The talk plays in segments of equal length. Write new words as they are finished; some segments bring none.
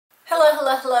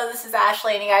Hello, this is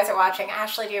Ashley and you guys are watching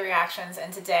Ashley D Reactions,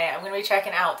 and today I'm going to be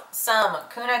checking out some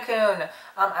Kuna-kun.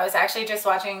 I was actually just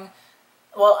watching,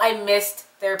 well, I missed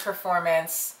their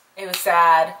performance. It was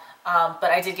sad, but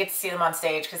I did get to see them on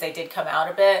stage because they did come out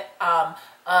a bit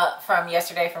from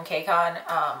yesterday from KCON.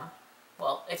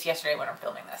 Well, it's yesterday when I'm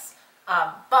filming this.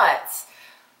 But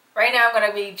right now I'm going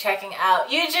to be checking out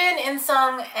Yujin,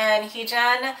 Insung, and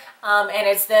Heejun, and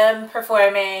it's them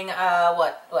performing,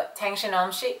 what,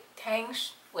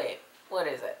 wait, what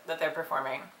is it that they're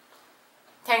performing?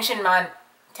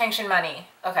 당신만이.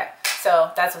 Okay,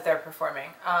 so that's what they're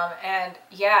performing. And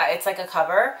yeah, it's like a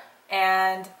cover,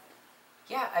 and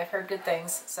yeah, I've heard good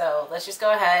things. So let's just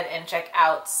go ahead and check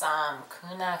out some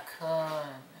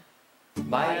Kuna-kun.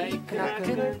 My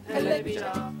Kuna-kun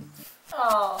television.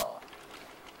 Oh.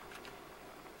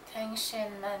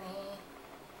 당신만이.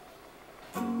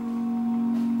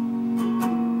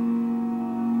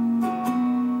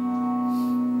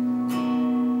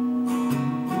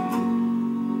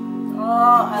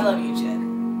 Oh, I love Yujin.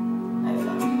 I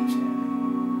love Yujin.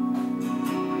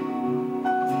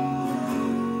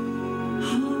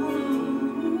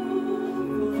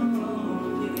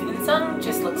 Insung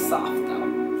just looks soft though.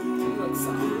 He looks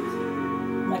soft.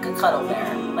 Like a cuddle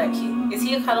bear. Like is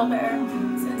he a cuddle bear?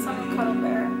 Is Insung a cuddle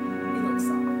bear? He looks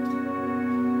soft.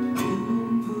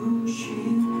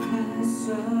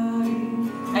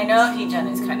 I know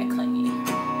Heejun is kind of clingy.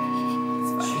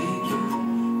 It's funny.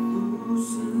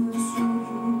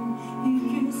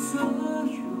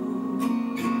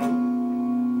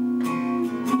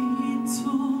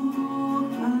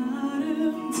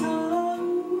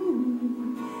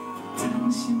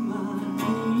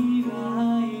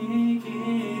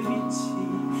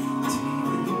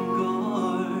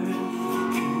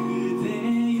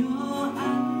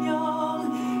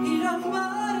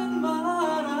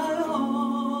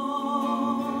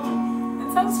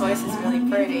 Insung's voice is really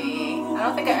pretty. I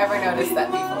don't think I ever noticed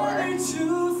that before. It's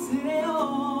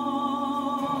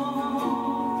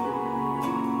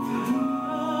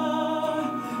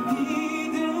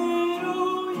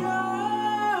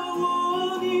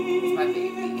my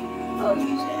baby. Oh,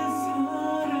 Yujin.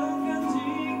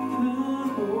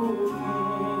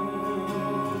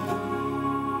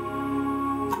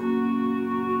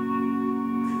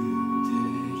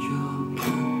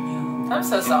 I'm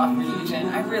so soft for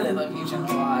Yujin. I really love Yujin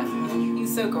a lot.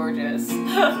 He's so gorgeous. And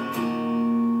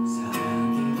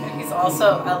he's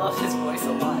also, I love his voice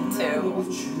a lot too.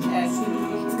 And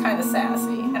he's kind of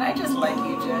sassy. And I just like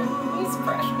Yujin. He's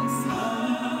precious.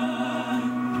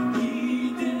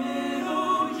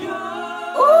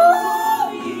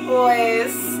 Ooh!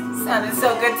 Boys, sounded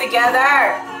so good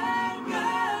together.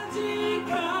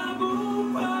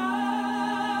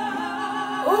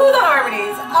 Ooh, the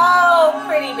harmonies. Oh,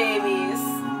 pretty babies.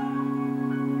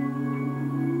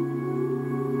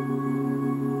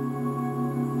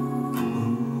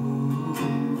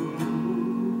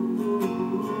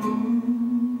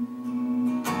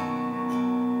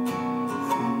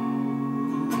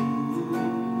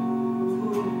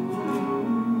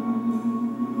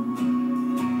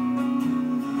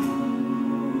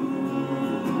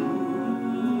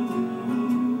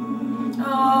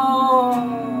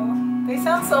 Oh, they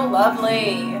sound so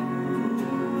lovely.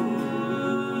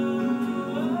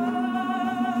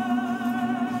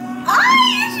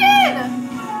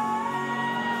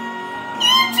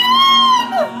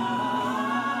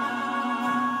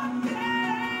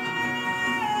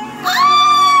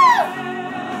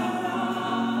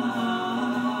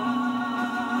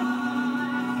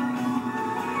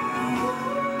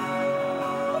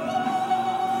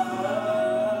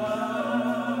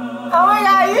 Oh my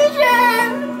god,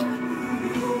 Yujin!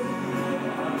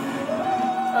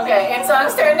 Okay,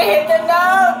 Insung's starting to hit the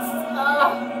notes!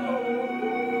 Oh.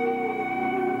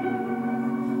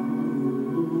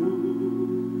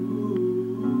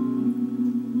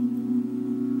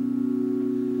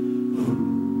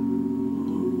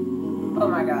 Oh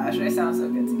my gosh, they sound so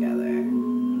good together.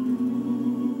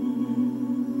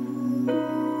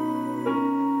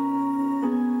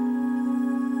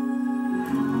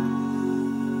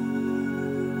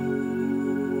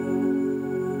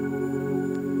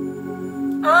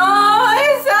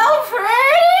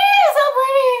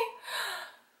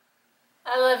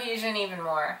 Yujin even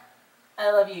more.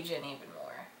 I love Yujin even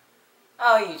more.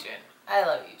 Oh, Yujin. I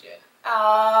love Yujin.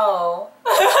 Oh.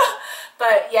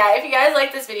 But yeah, if you guys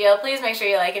like this video, please make sure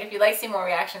you like it. If you'd like to see more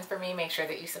reactions from me, make sure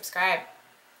that you subscribe.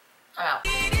 I'm out.